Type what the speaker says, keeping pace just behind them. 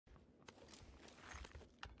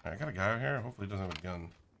I got a guy out here. Hopefully he doesn't have a gun.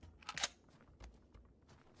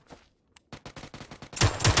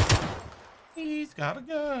 He's got a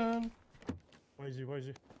gun. Where is he? Where is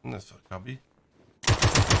he? In this cubby.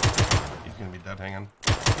 He's gonna be dead hanging.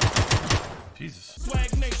 Jesus.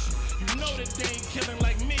 Swag Nation, you know that they ain't killing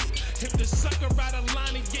like me. If the sucker ride a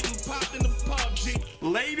line and getting popped in the PUBG.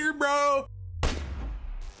 Later, bro.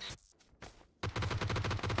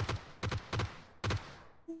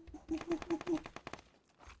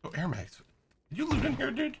 Oh, Air Max. Did you loot in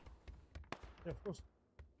here, dude? Yeah, of course.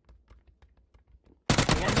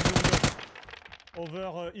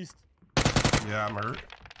 Over east. Yeah, I'm hurt.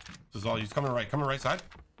 This is all. He's coming right. Coming right side.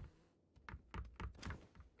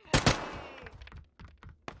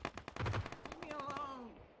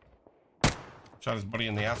 Shot his buddy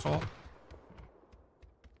in the asshole.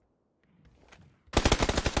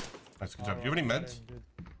 Nice, good job. Do you have any meds?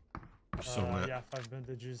 You're so lit. Yeah, 5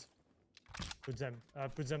 bandages. Put them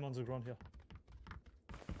on the ground here.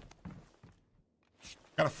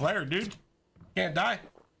 Got a flare, dude. Can't die.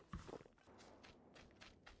 I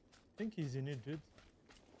think he's in it, dude.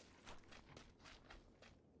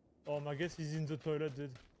 Oh, my guess he's in the toilet, dude.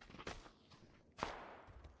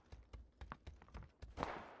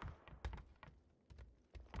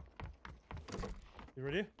 You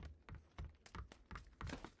ready?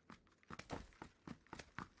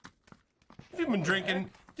 You've been drinking.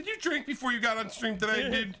 Did you drink before you got on stream today,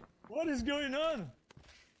 dude? What is going on?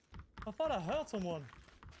 I thought I heard someone.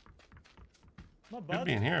 Not bad. Could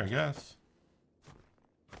be in here, I guess.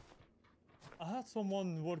 I heard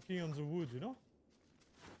someone walking on the wood, you know?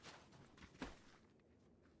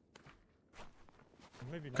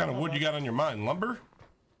 Maybe What kind of wood you got on your mind? Lumber?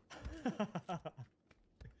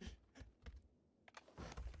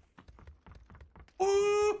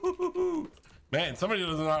 Ooh, man, somebody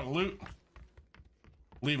doesn't know how to loot.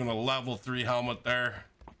 Leaving a level 3 helmet there.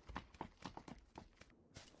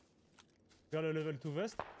 Got a level 2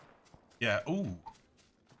 vest? Yeah, ooh.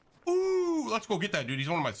 Ooh, let's go get that dude. He's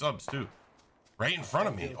one of my subs too. Right in front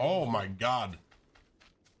of me. Oh my god.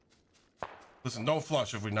 Listen, don't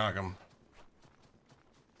flush if we knock him.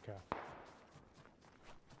 Okay.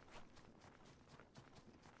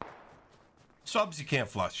 Subs you can't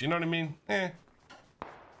flush, you know what I mean?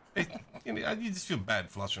 You just feel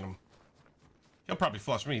bad flushing him. He'll probably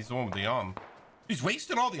flush me. He's the one with the arm. He's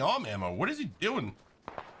wasting all the arm ammo. What is he doing?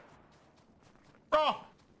 Bro!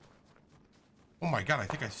 Oh my god, I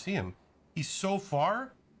think I see him. He's so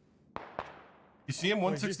far. You see him?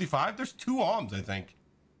 165? There's 2 arms, I think.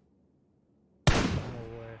 No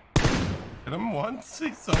way. Hit him once.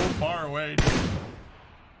 He's so far away, dude.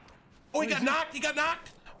 Oh, he got knocked. He got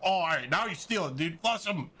knocked. Oh, all right. Now he's stealing, dude. Flush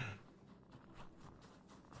him.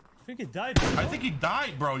 I think he died. Bro. I think he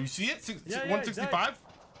died, bro. You see it? 165?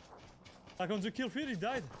 Like on the kill field, he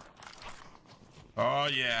died. Oh,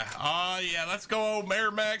 yeah. Oh, yeah. Let's go,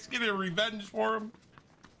 Mayor Max. Get a revenge for him.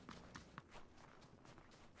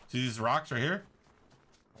 See these rocks right here?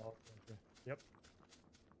 Oh, okay. Yep.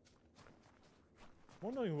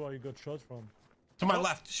 Wondering where you got shot from. To my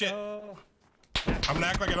left. Shit. I'm gonna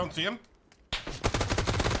act like I don't see him.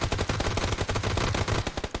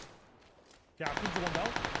 Okay, I put the one down.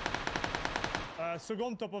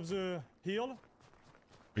 Second top of the hill.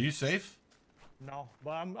 Are you safe? No,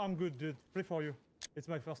 but I'm good, dude. Play for you. It's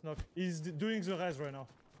my first knock. He's doing the res right now.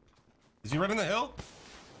 Is he right on the hill?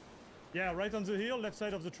 Yeah, right on the hill, left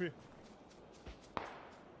side of the tree.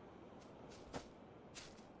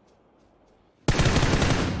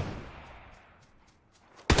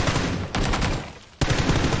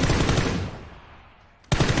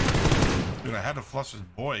 Dude, I had to flush his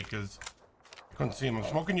boy because I couldn't see him. I'm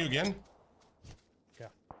smoking you again. Okay.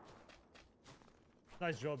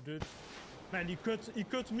 Nice job, dude. Man, he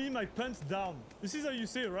cut me my pants down. This is how you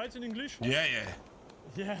say it, right, in English? Yeah, yeah.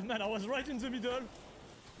 Yeah, man, I was right in the middle.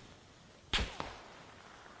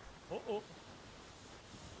 Oh.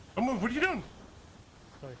 Come on, what are you doing?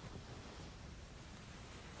 Sorry.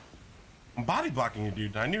 I'm body blocking you,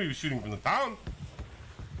 dude. I knew he was shooting from the town.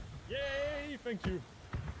 Yay, thank you.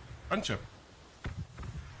 Friendship.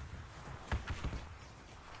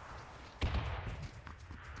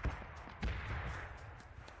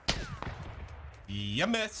 You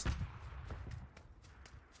missed.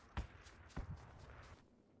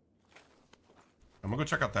 I'm gonna go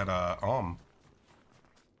check out that Oh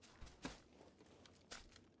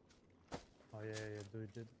yeah,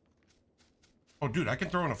 dude. Oh dude, I can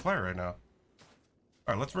throw in a flare right now.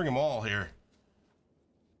 Alright, let's bring them all here.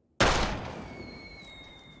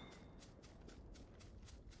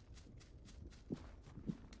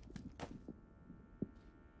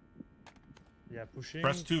 Yeah, pushing.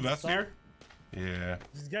 Press 2 vest here. Yeah.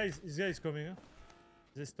 This guy is coming, huh?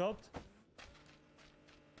 They stopped.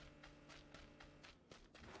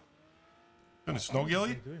 In a snow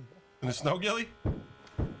ghillie? In a snow ghillie?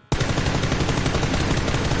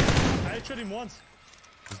 I shot him once.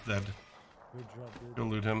 He's dead. Good job, dude. Go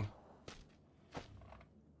loot him.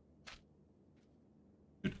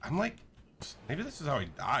 Dude, I'm like, maybe this is how he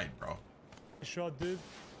died, bro. Shot, dude.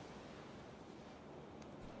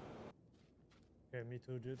 Okay, me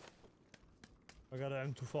too, dude. I got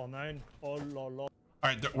an M249. Oh la la.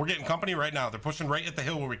 Alright, we're getting company right now. They're pushing right at the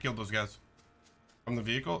hill where we killed those guys. From the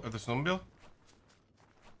vehicle, or the snowmobile.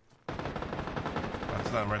 That's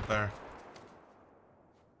them right there.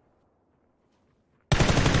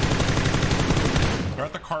 They're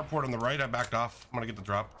at the carport on the right. I backed off. I'm gonna get the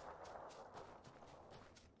drop.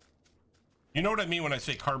 You know what I mean when I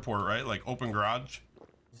say carport, right? Like open garage?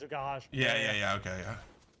 The garage. Yeah, okay, yeah.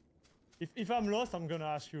 If I'm lost, I'm gonna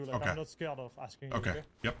ask you. Like, Okay. I'm not scared of asking you, Okay,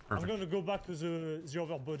 yep, perfect. I'm gonna go back to the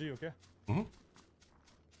other body, okay? Mm-hmm.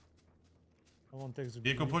 I won't take the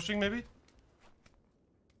Vehicle body. pushing, maybe?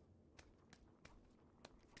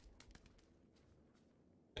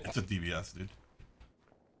 It's a DBS, dude.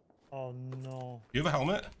 Oh no. You have a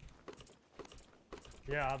helmet?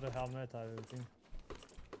 Yeah, I have a helmet, I think.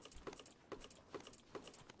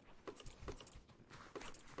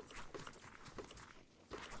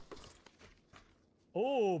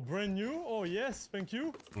 Oh, brand new? Oh yes, thank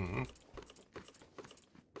you. Mm-hmm.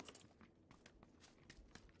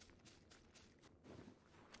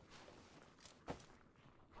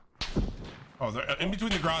 Oh, they're in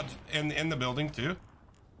between the garage and the building too.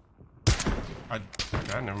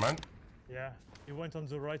 Okay, never mind. Yeah, he went on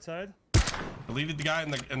the right side. Deleted the guy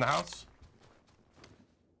in the house.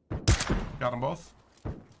 Got them both.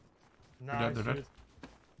 Nice, they're dead. dude.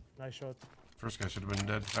 Nice shot. First guy should have been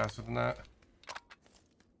dead faster than that.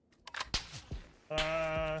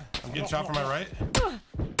 I'm getting shot from my right.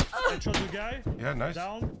 I shot the guy. Yeah, nice.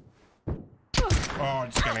 Down. Oh, I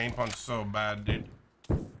just got aim punched so bad, dude.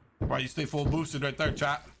 Why you stay full boosted right there,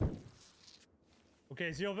 chat?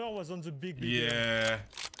 Okay, the other was on the big. Yeah.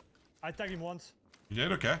 I tagged him once. You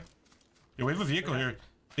did? Okay. Yeah, we have a vehicle here.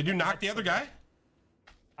 Did you knock the other guy?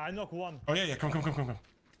 I knocked one. Oh, yeah, come.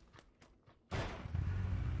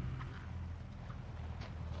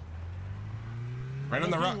 Right on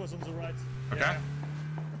the rock. Was on the right. Okay. Yeah.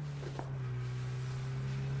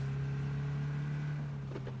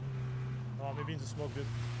 Oh, maybe in the smoke, dude.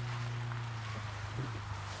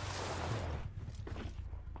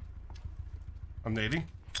 I'm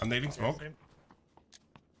nading smoke. Same.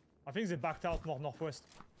 I think they backed out more northwest.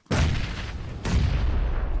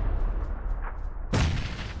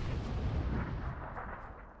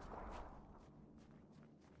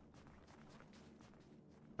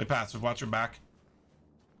 They passed. Just watch your back.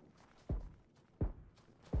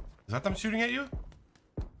 Is that them shooting at you?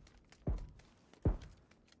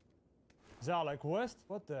 They are like west?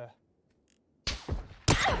 What the?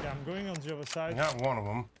 Yeah, I'm going on the other I side. got one of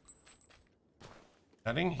them.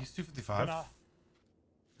 Heading? He's 255.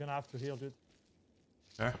 Gonna have to heal, dude.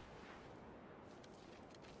 Okay.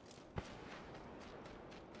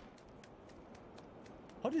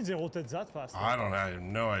 How did they rotate that fast? I don't know. I have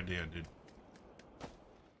no idea, dude.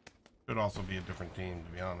 Could also be a different team,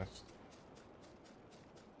 to be honest.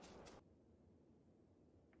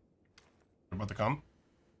 They're about to come.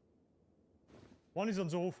 One is on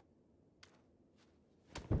the roof.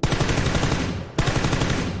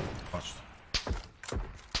 Watched.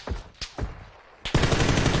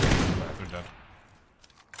 They're dead.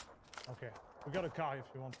 Okay, we got a car if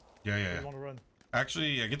you want. Yeah. You want to run?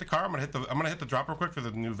 Actually, yeah, get the car. I'm gonna hit the drop real quick for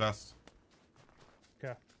the new vest.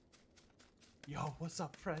 Okay. Yo, what's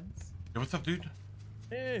up, friends? Hey, what's up, dude?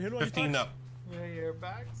 Hey, hello. 15 up. Yeah, your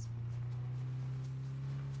bags.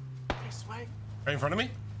 Hey, swag. Right in front of me?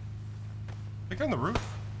 I think they're on the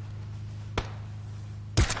roof.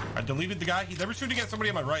 I deleted the guy. They were shooting at somebody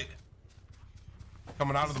on my right.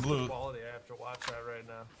 Coming out of the blue. Quality. I have to watch that right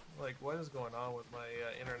now. Like, what is going on with my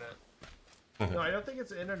internet? No, I don't think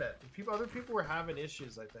it's the internet. Other people were having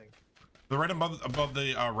issues, I think. They're right above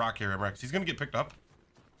the rock here, Rex. He's gonna get picked up.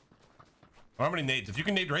 I don't have any nades. If you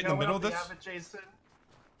can nade right in the middle of this. Have it, Jason.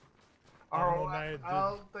 Oh,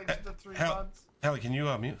 Thanks for the 3 Hell, months. Hallie, can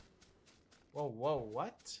you mute? Whoa,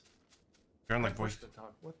 what? You're on like voice. To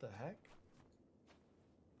talk. What the heck?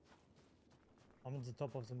 I'm on the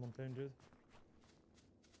top of the mountain, dude.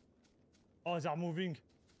 Oh, they're moving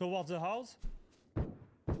towards the house.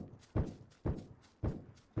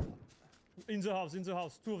 In the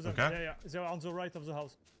house, 2 of them. Okay. Yeah. They are on the right of the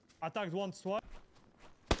house. Attacked once, twice.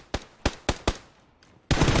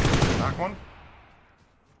 Knock one.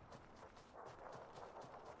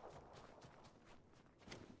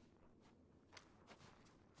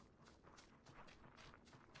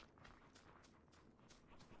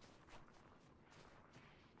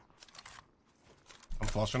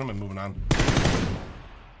 flushing them and moving on.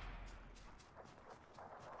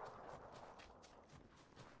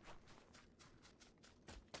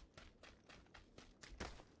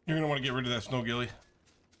 You're gonna want to get rid of that snow ghillie.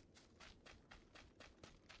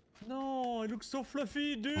 No, it looks so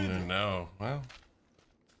fluffy, dude. No, well,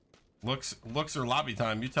 looks or lobby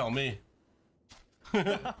time. You tell me.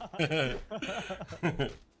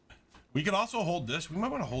 We could also hold this. We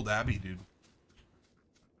might want to hold Abby, dude.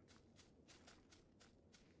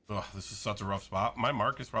 Ugh, this is such a rough spot. My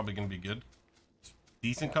mark is probably gonna be good. It's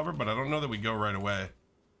decent cover, but I don't know that we go right away.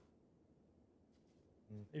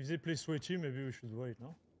 If they play sweaty, maybe we should wait,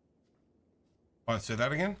 no? Oh, say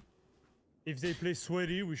that again? If they play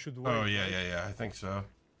sweaty, we should wait. Oh, yeah, I think so.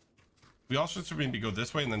 We also should need to go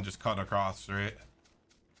this way and then just cut across, right?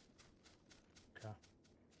 Okay.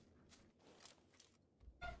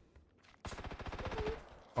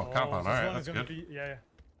 Oh, compound. All right, that's good. Yeah.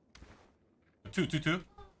 2.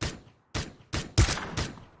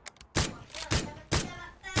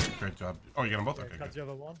 Great job. Oh, you got them both? Okay, Cut the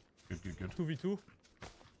other one. Good. 2v2.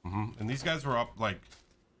 And these guys were up, like,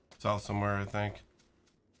 south somewhere, I think.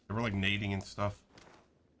 They were, like, nading and stuff.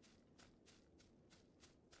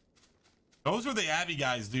 Those were the Abby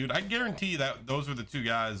guys, dude. I guarantee that those were the two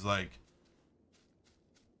guys, like...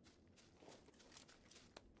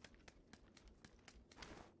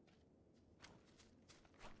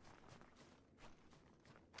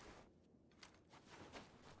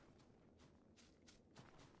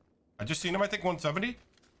 I just seen him, I think 170.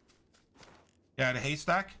 Yeah, at a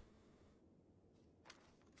haystack.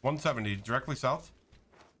 170, directly south.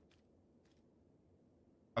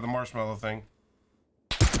 By the marshmallow thing.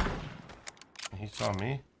 He saw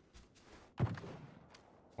me.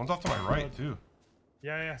 One's off to my right, too.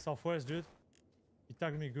 Yeah, southwest, dude. He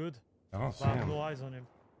tagged me good. I don't see I have him. no eyes on him.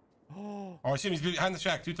 Oh, I see him. He's behind the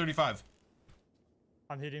shack, 235.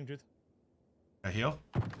 I'm hitting, dude. A heal?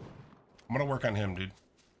 I'm gonna work on him, dude.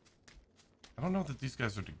 I don't know that these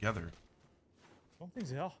guys are together. I don't think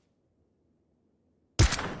they are.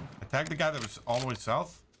 I tagged the guy that was all the way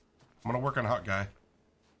south. I'm gonna work on hot guy.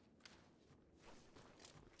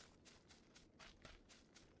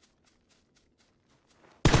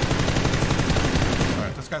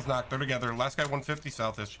 Alright, this guy's knocked. They're together. Last guy 150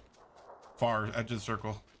 southish. Far edge of the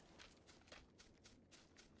circle.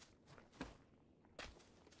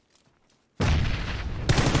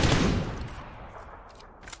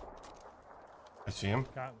 I see him.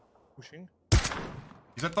 Okay, pushing.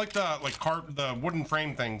 He's at like the wooden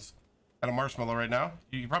frame things at a marshmallow right now.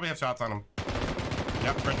 You probably have shots on him.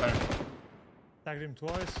 Yep, right there. Tagged him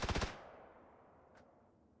twice.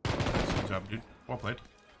 Good job, dude. Well played.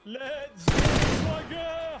 Let's go,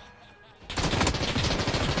 Swagger!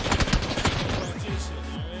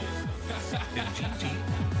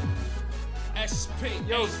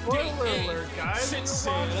 Yo, spoiler alert, guys.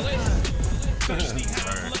 Thirsty,